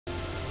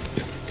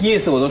意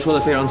思我都说得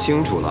非常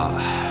清楚了。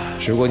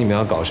如果你们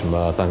要搞什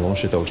么办公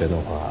室斗争的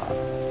话，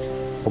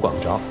我管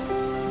不着，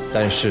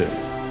但是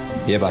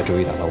别把主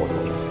意打到我头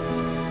上。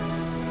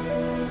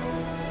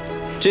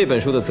这本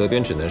书的责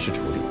编只能是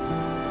处理。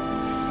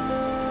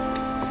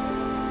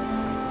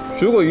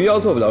如果余姚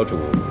做不了主，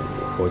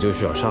我就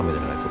去找上面的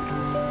人来做主。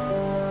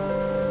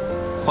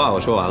话我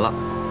说完了，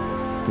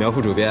苗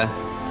副主编，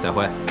再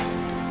会。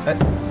哎，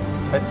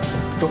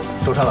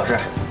周川老师，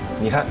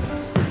你看。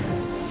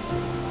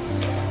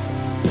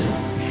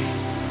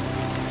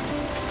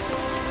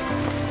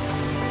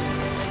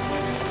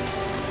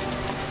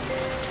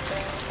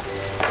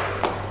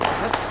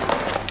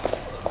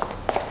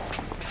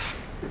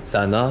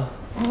 伞呢？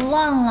我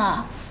忘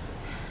了。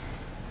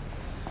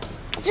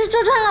周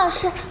川老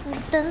师，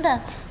等等。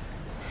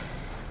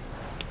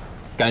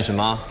干什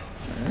么？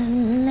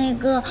那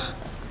个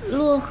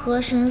洛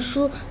河神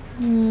书，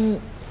你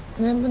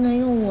能不能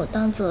用我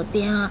当责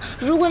编啊？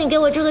如果你给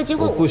我这个机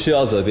会，我不需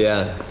要责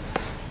编。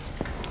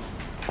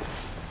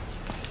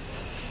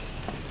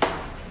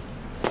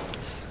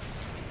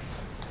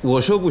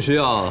我说不需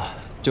要，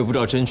就不知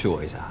道争取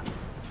我一下。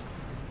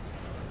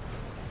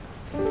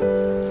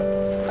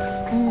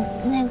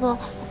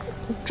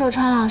 周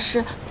川老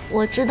师，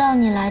我知道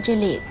你来这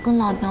里跟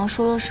老苗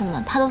说了什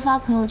么，他都发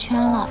朋友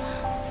圈了，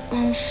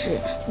但是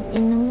你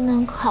能不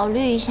能考虑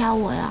一下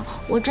我呀？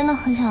我真的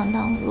很想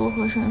当洛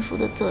河神书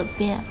的责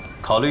编。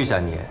考虑一下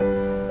你？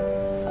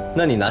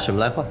那你拿什么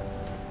来换？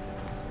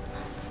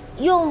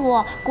用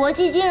我国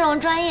际金融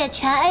专业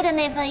全 A 的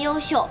那份优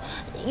秀，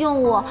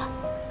用我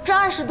这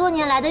20多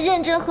年来的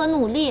认真和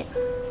努力。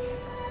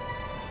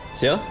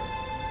行，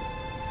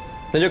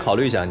那就考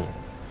虑一下你。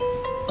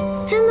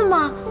真的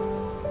吗？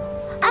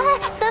 哎，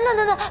等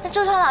等，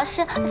周川老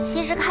师，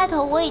其实开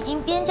头我已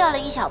经编校了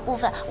一小部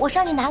分，我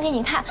上去拿给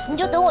你看，你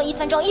就等我1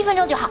分钟，1分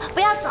钟就好，不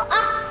要走啊。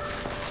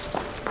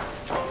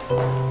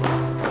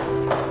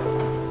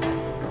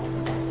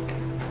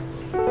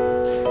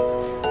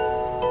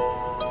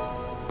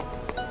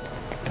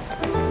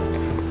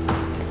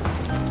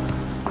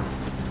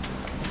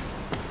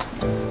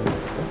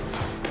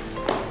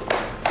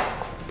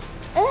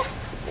哎，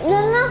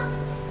人呢？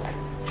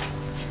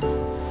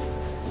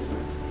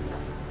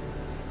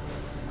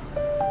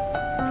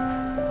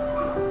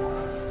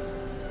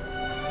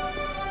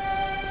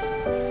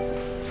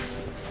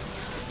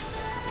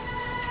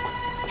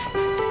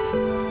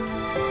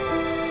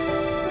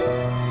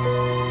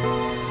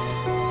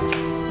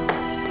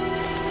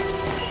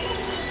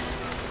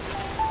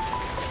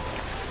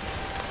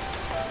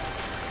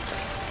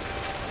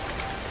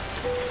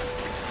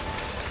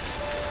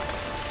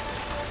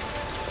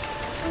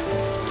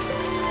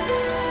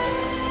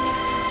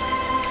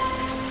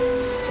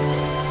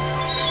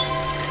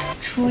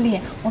 书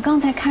里，我刚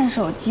才看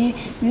手机，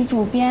女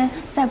主编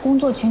在工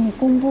作群里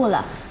公布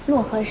了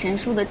洛河神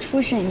书的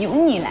初审由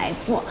你来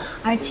做，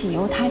而且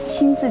由她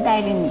亲自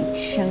带着你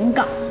审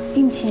稿，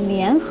并且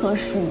联合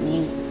署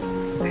名，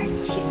而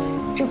且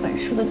这本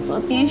书的责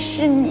编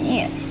是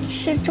你，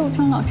是周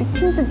川老师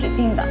亲自指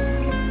定的。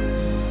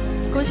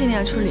恭喜你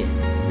啊，处理，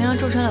能让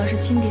周川老师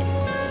钦点。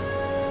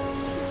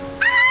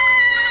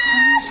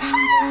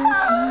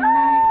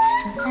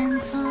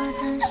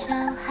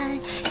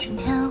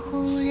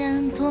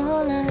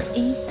 多了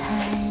一拍。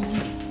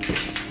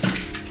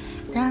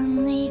当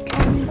你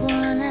看过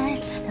来，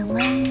当万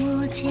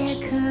物皆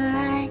可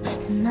爱，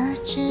怎么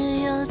只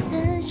有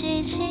自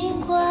己奇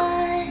怪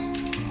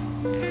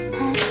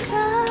？I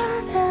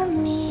got a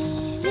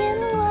million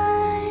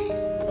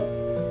ways，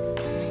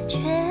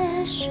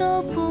 却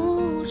说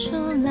不出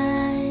来。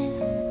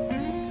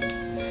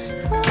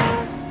我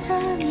的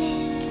理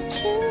智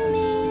明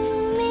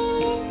明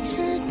一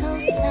直都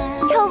在。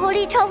臭狐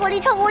狸，臭狐狸，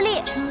臭狐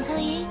狸！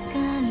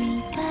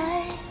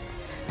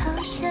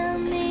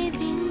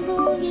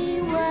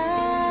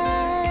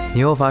 你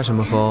又发什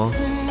么疯？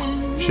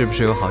是不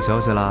是有好消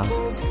息啦？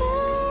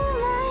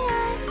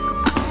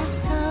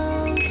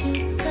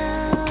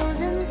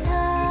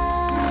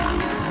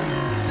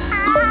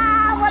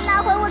啊！我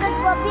拿回我的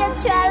责编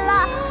权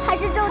了，还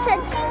是周晨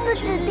亲自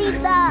指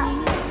定的。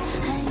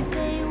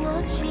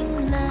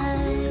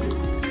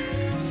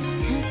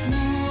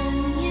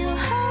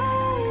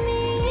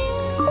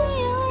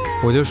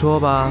我就说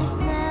吧，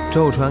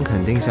周川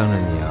肯定向着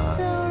你啊！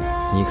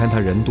你看他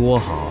人多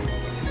好，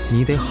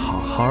你得好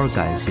好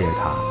感谢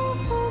他，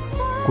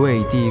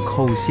跪地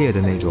叩谢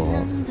的那种。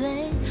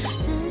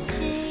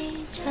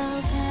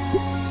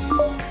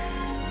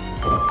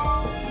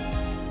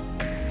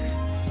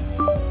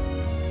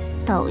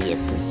倒也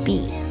不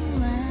必。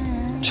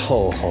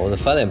臭猴子，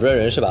翻脸不认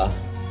人是吧？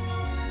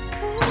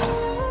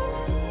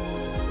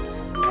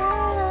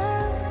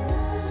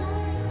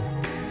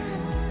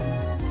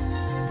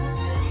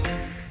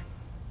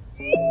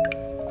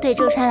对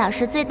周川老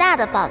师最大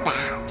的报答，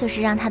就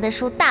是让他的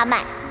书大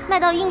卖，卖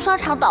到印刷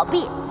厂倒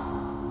闭。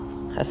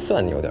还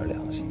算你有点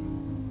良心。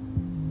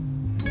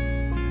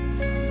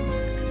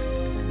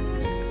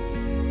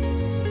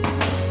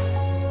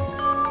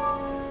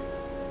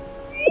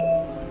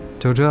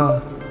就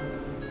这，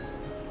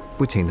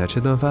不请他吃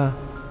顿饭？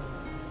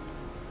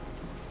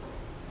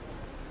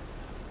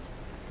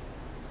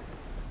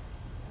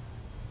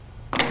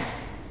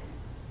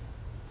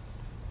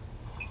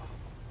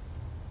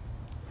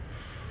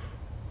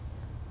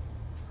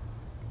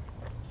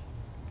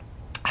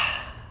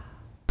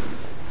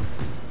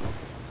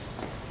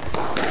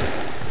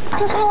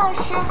周川老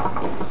师，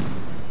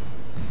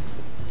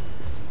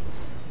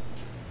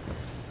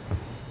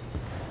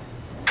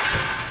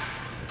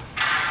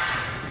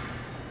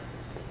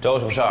找我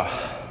什么事儿？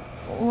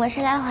我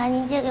是来还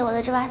您借给我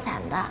的这把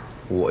伞的。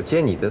我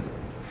借你的？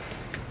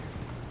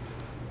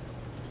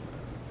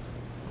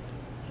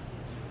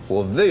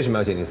我为什么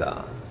要借你伞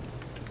啊？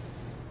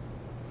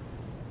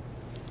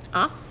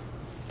啊？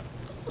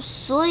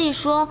所以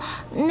说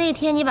那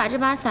天你把这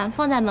把伞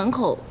放在门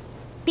口，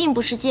并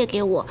不是借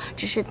给我，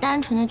只是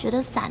单纯的觉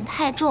得伞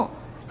太重，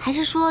还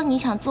是说你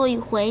想做一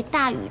回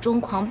大雨中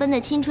狂奔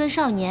的青春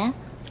少年？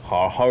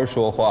好好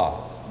说话。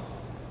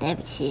对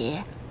不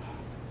起。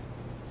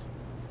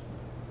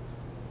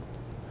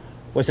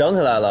我想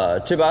起来了，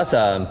这把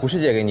伞不是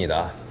借给你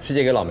的，是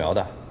借给老苗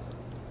的。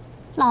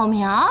老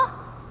苗，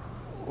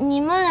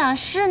你们俩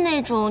是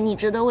那种你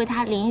值得为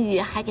他淋雨，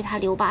还给他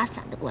留把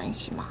伞的关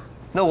系吗？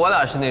那我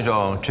俩是那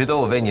种值得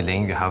我为你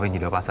淋雨，还为你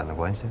留把伞的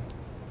关系？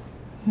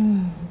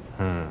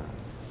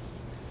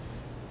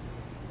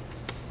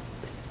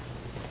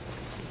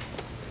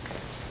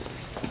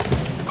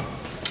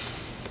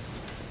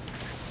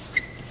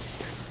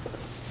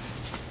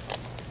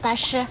老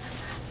师，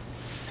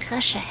喝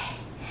水。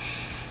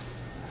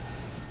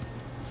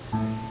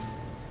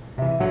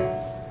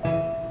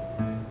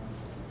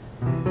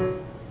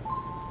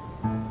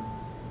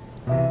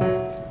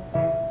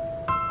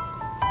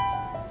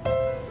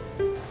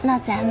那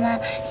咱们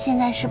现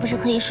在是不是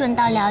可以顺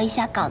道聊一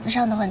下稿子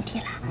上的问题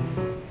啦？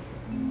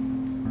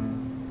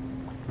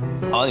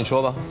好，你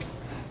说吧。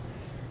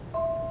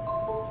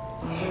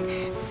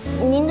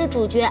您的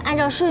主角按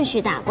照顺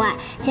序打怪，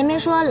前面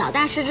说老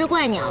大是只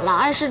怪鸟，老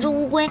二是只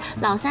乌龟，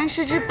老三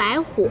是只白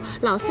虎，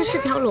老四是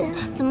条龙。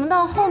怎么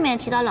到后面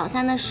提到老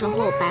三的时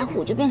候，白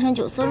虎就变成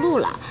九色鹿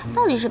了？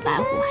到底是白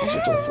虎还是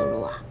九色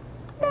鹿啊？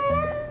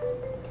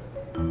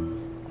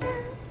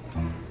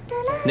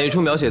哪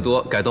处描写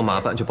多，改动麻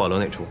烦就保留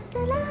哪处。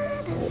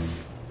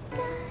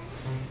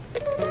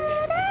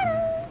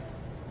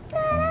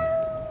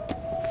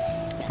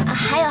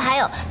还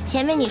有，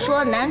前面你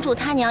说男主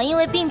他娘因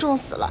为病重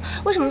死了，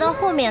为什么到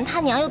后面他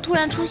娘又突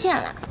然出现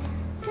了？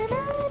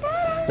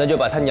那就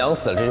把他娘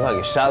死了这句话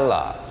给删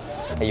了。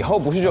以后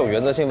不是这种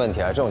原则性问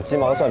题啊，这种鸡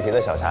毛蒜皮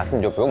的小瑕疵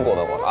你就不用过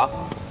问我了啊。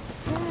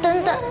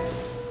等等，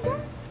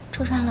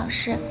周川老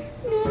师，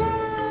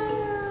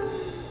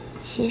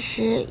其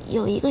实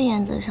有一个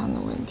原则上的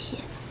问题。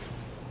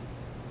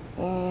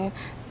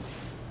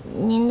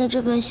您的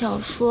这本小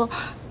说，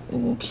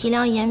体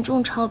量严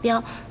重超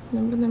标，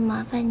能不能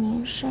麻烦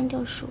您删掉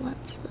10万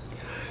字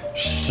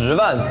？10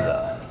万字？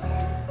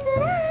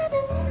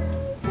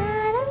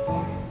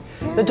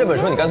那这本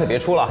书你干脆别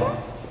出了。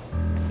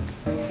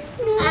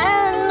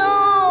I don't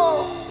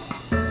know。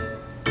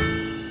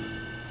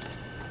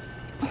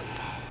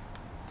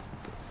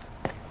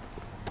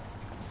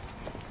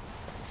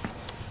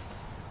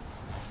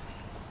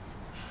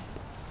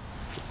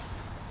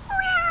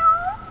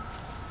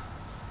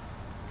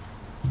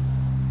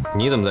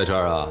你怎么在这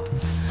儿啊？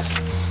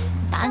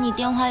打你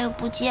电话又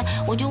不接，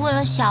我就问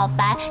了小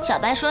白，小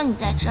白说你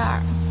在这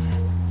儿。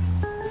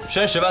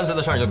删10万字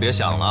的事儿你就别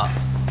想了，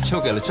就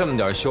给了这么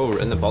点羞辱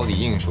人的保底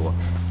硬说，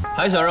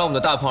还想让我们的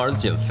大胖儿子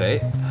减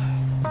肥，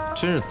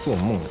真是做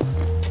梦。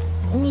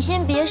你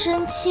先别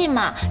生气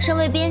嘛，身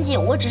为编辑，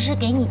我只是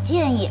给你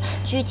建议，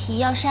具体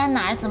要删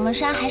哪儿、怎么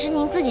删，还是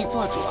您自己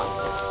做主。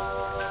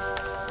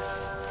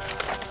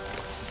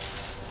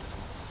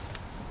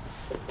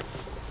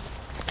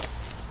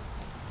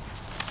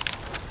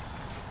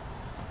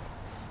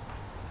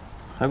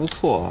还不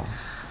错啊。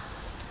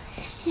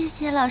谢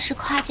谢老师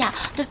夸奖，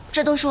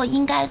这都是我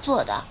应该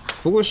做的。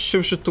不过是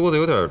不是多的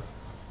有点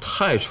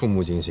太触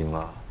目惊心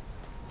了？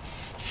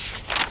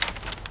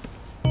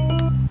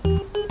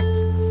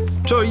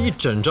这儿一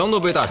整张都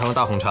被打成了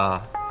大红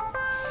叉，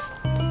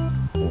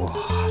哇，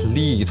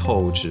力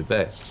透纸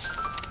背，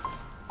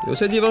有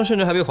些地方甚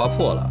至还被划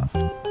破了。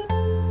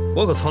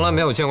我可从来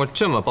没有见过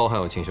这么包含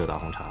有情绪的大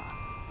红叉。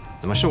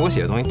怎么是我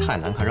写的东西太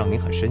难看，让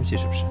您很生气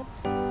是不是？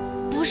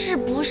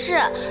不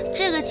是，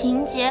这个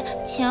情节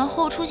前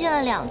后出现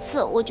了2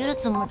次，我觉得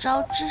怎么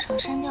着至少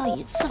删掉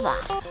1次吧。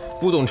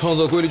不懂创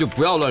作规律就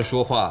不要乱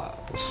说话，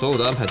我所有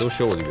的安排都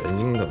是有我的原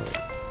因的。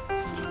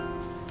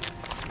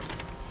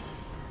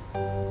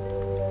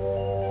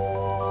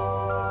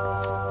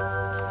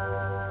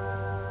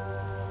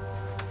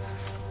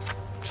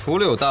除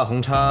了有大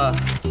红叉，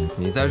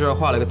你在这儿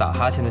画了个打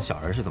哈欠的小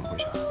人是怎么回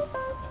事？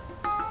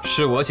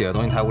是我写的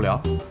东西太无聊？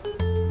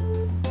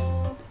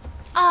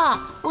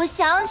我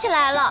想起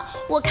来了，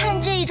我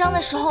看这一章的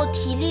时候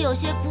体力有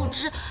些不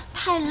支，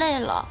太累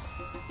了。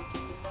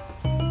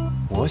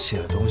我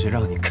写的东西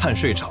让你看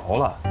睡着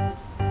了？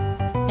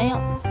没有，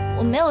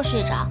我没有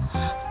睡着。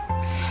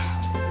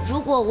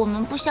如果我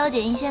们不削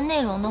减一些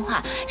内容的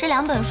话，这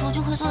2本书就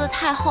会做得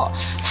太厚，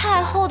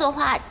太厚的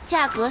话，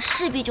价格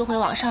势必就会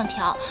往上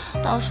调，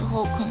到时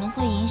候可能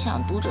会影响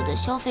读者的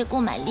消费购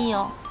买力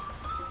哦。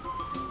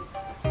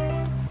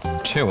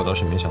这我倒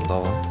是没想到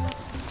啊，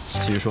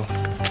继续说。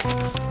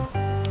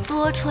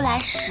多出来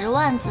10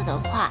万字的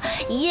话，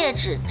一页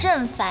纸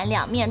正反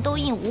两面都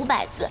印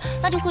500字，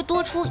那就会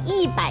多出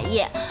100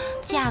页，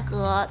价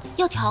格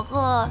要调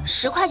个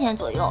10块钱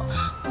左右。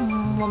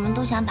我们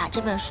都想把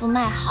这本书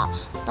卖好，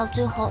到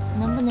最后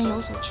能不能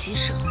有所取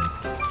舍？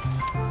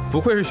不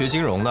愧是学金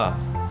融的，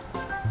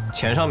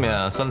钱上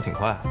面算得挺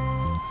快。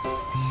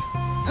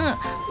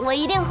我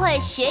一定会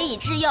学以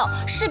致用，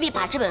势必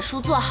把这本书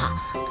做好。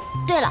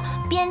对了，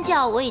边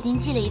教我已经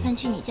寄了一份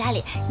去你家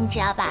里，你只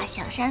要把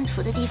想删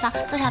除的地方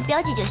做上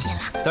标记就行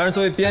了。但是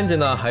作为编辑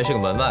呢，还是个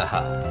门外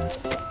汉。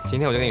今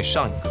天我就给你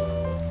上一课，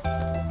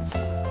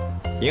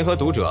迎合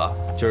读者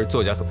就是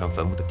作家走向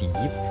坟墓的第一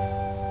步。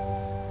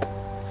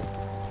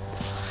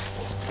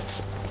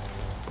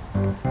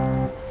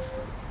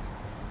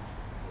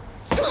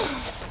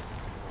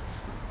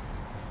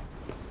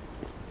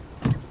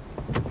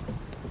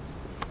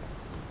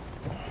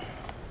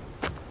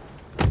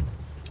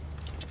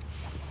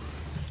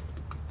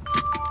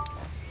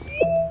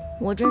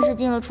我真是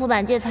进了出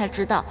版界才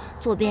知道，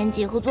做编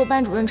辑和做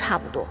班主任差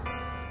不多。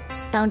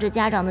当着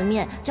家长的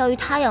面教育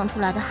他养出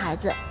来的孩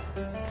子，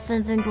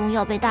分分钟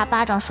要被大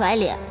巴掌甩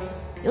脸。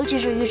尤其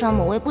是遇上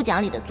某位不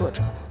讲理的作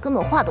者，根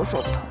本话都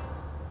说不通。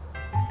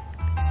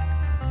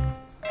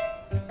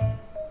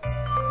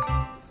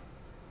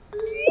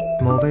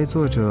某位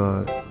作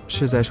者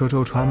是在说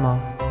周川吗？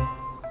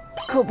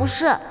可不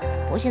是，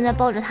我现在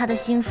抱着他的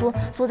新书，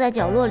缩在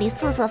角落里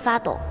瑟瑟发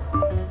抖。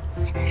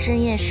深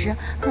夜时，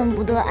恨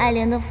不得爱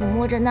怜地抚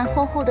摸着那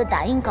厚厚的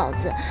打印稿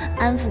子，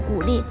安抚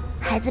鼓励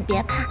孩子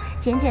别怕，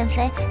减减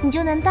肥，你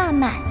就能大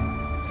卖。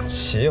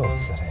岂有此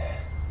理！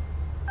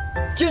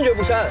坚决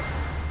不删。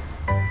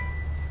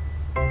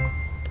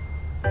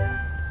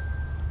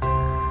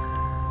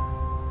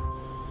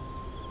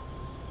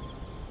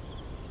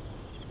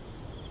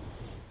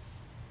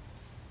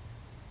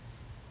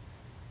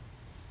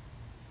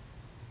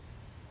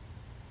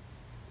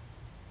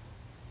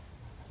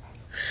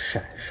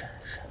删！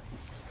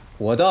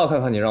我倒要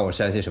看看你让我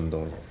删些什么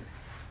东西。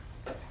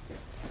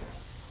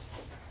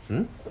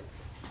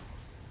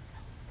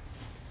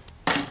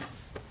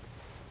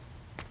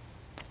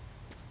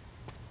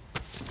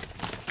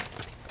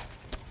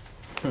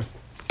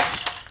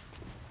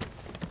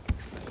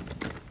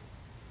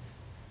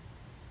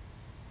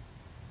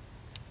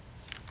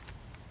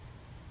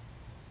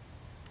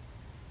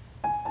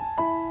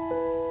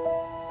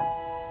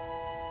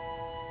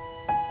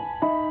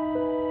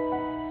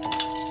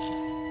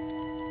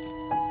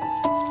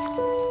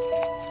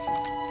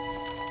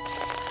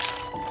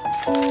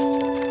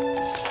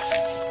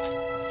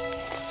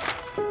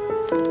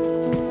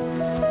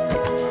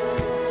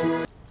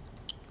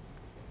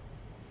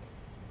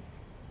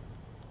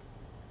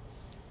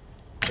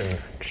真难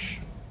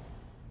吃。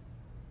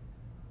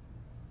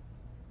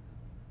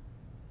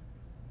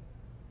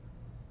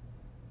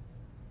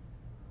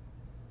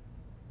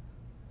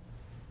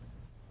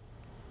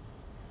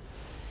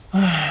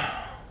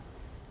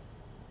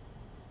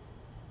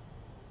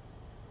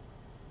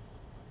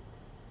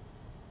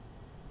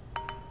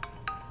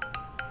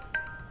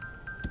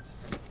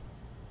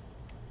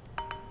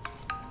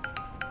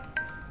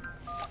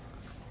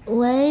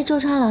喂，周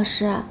川老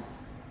师。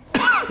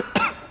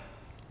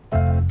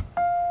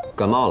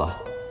感冒了？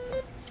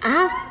啊？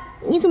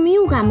你怎么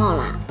又感冒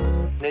了？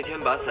那天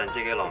把伞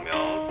借给老苗，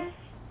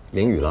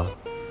淋雨了。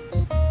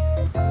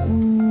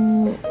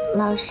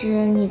老师，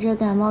你这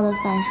感冒的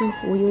反射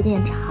弧有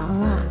点长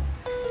啊。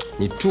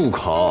你住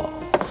口！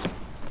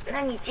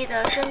那你记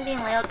得生病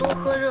了要多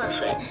喝热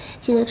水，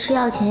记得吃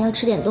药前要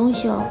吃点东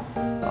西哦。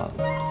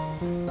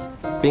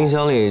冰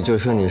箱里就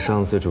剩你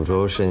上次煮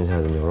粥剩下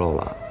的牛肉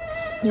了。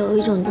有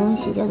一种东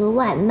西叫做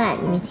外卖，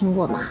你没听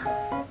过吗？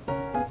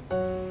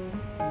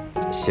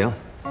行，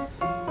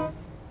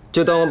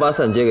就当我把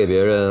伞借给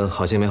别人，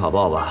好心没好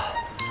报吧。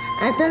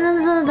啊，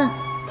等，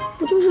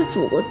不就是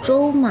煮个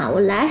粥吗？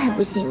我来还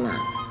不行吗？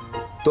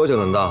多久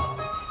能到？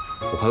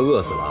我快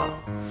饿死了。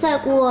再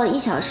过1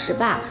小时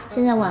吧。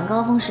现在晚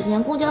高峰时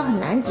间，公交很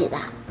难挤的。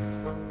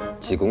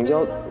挤公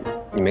交？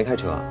你没开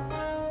车？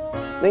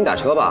那你打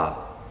车吧。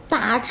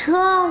打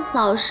车？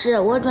老师，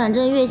我转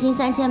正月薪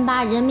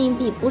3800人民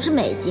币，不是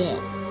美金。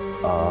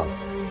啊。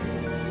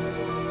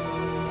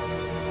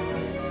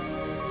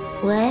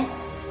喂？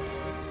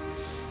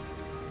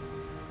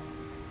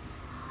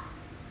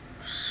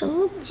什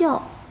么叫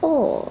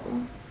哦？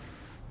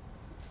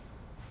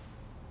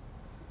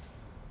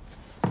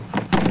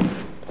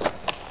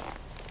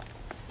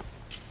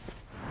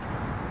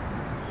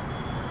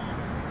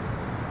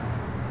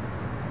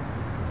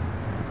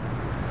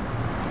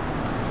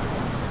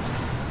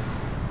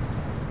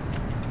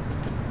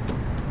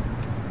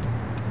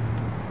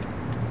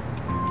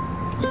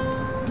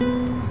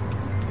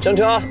上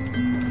车。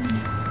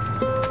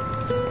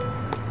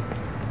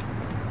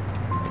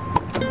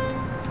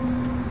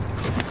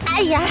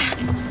哎呀，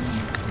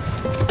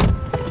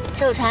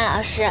周川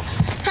老师，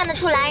看得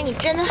出来你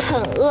真的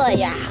很饿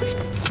呀。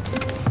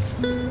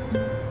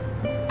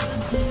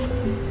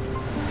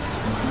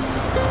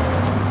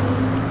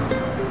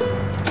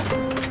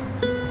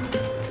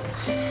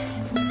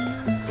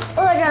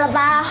饿着了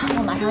吧，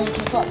我马上就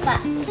去做饭。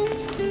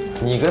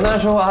你跟他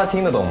说话，他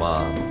听得懂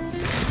吗？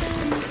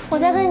我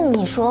在跟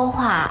你说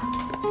话。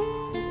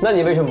那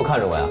你为什么不看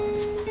着我呀？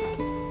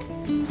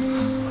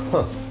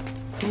哼，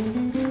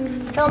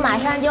粥马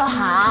上就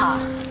好。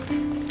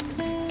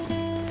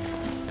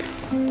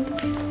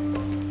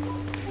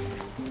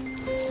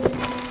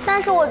但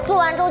是我做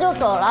完粥就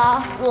走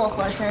了，漯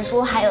河神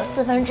书还有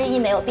1/4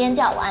没有编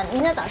校完，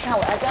明天早上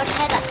我要交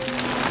差的。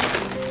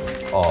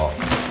哦。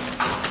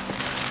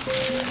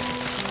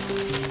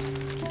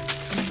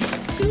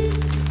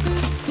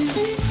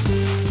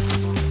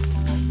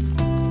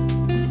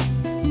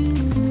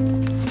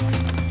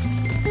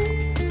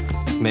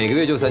每个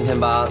月就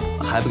3800，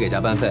还不给加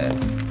班费，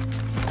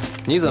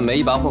你怎么没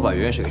一把火把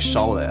原水给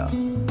烧了呀？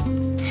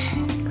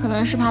可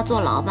能是怕坐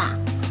牢吧。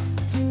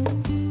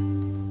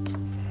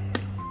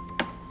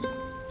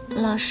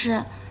老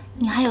师，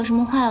你还有什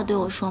么话要对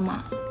我说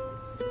吗？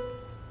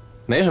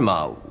没什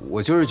么，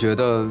我就是觉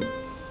得，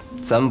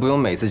咱们不用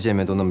每次见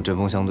面都那么针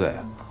锋相对，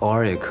偶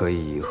尔也可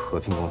以和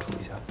平共处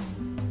一下。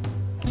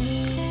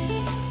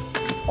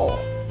哦，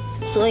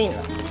所以呢？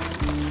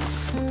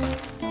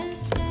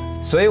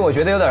所以我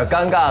觉得有点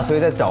尴尬，所以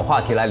再找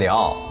话题来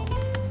聊。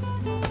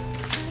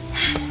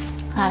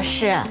老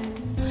师，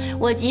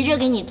我急着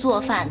给你做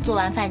饭，做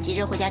完饭急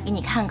着回家给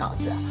你看稿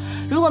子。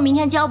如果明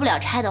天交不了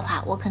差的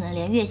话，我可能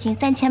连月薪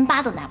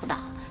3800都拿不到。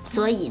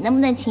所以，能不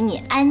能请你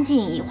安静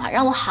一会儿，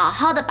让我好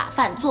好的把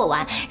饭做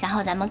完，然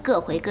后咱们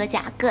各回各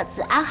家，各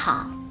自安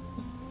好。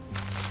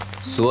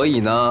所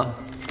以呢？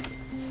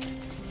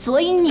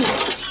所以你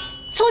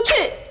出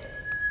去。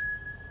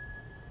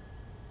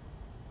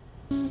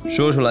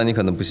说出来你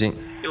可能不信，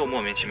又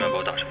莫名其妙给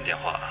我打什么电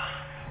话？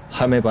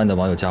还没把你的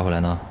网友加回来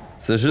呢。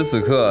此时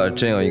此刻，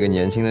正有一个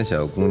年轻的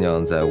小姑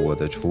娘在我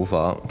的厨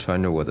房，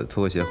穿着我的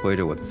拖鞋，挥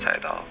着我的菜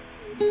刀，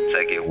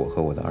在给我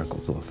和我的二狗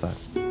做饭。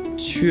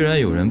居然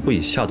有人不以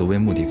下毒为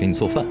目的给你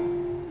做饭，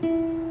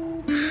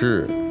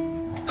是，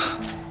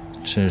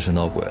真是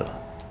闹鬼了。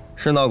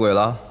是闹鬼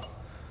了，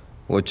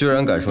我居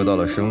然感受到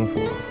了生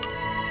活，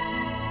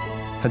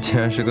它竟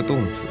然是个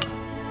动词。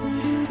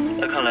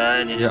那看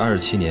来你这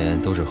27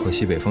年都是喝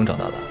西北风长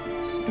大的。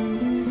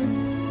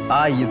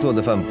阿姨做的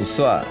饭不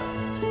算，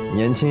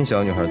年轻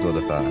小女孩做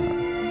的饭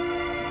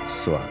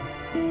算。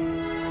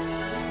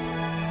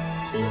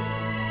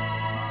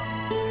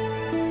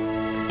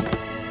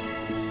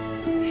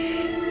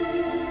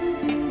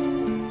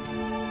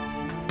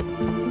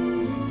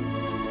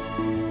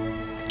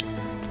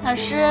老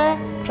师，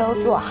粥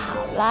做好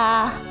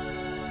啦。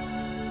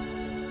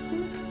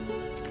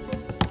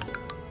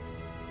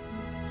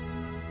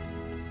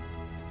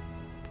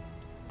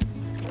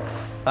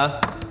啊，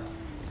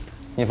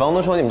你房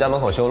东说你们家门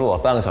口修路，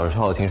半个小时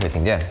后停水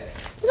停电。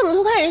你怎么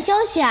偷看人消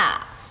息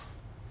啊？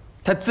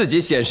他自己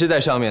显示在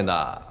上面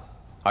的，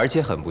而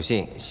且很不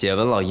幸，写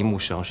文朗一目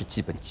十行是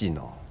基本技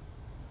能。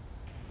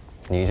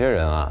你这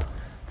人啊，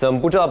怎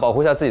么不知道保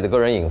护一下自己的个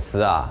人隐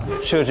私啊？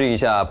设置一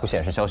下不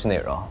显示消息内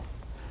容。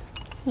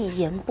一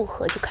言不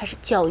合就开始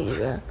教育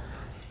人。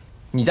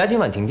你家今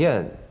晚停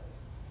电，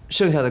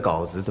剩下的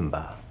稿子怎么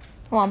办？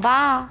网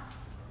吧。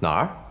哪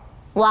儿？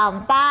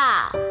网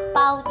吧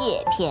包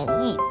夜便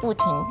宜不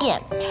停电，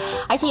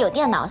而且有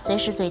电脑，随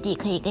时随地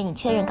可以跟你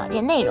确认稿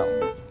件内容。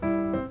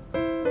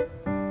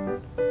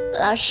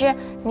老师，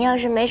你要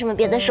是没什么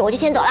别的事，我就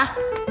先走了。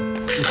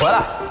你回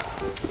来。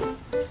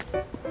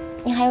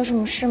你还有什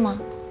么事吗？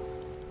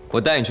我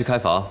带你去开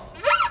房。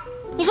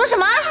你说什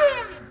么？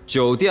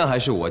酒店还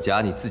是我家，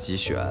你自己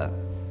选。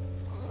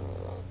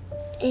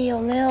有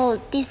没有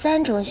第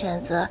3种选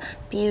择？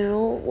比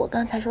如我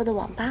刚才说的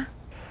网吧？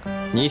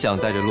你想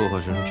带着洛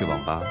河神书去网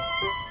吧，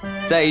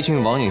在一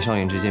群网瘾少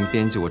年之间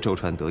编辑我周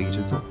传得意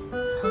之作？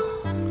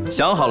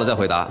想好了再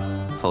回答，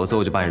否则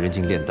我就把你扔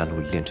进炼丹炉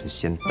里炼成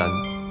仙丹。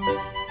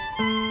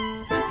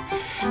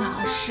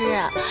老师，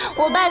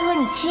我拜托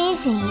你清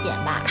醒一点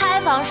吧，开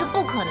房是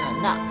不可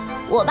能的。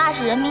我爸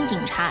是人民警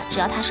察，只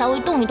要他稍微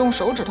动一动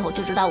手指头，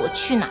就知道我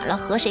去哪儿了，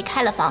和谁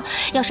开了房。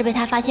要是被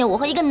他发现我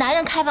和一个男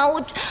人开房，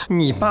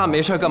你爸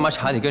没事干嘛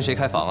查你跟谁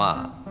开房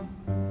啊？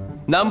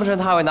难不成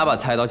他还会拿把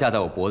菜刀架在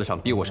我脖子上，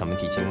逼我上门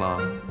提亲吗？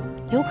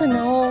有可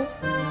能哦。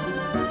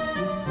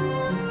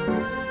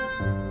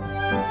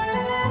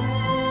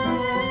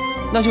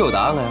那就有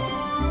答案了呀。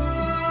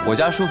我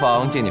家书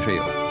房借你睡一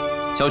会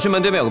儿，小区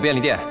门对面有个便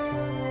利店，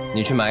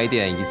你去买一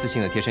点一次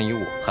性的贴身衣物，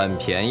很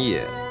便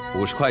宜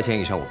，50块钱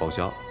以上我报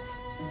销。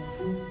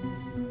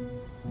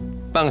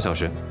半个小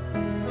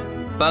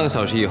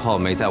时以后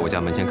没在我家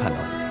门前看到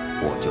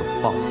你，我就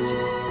报警。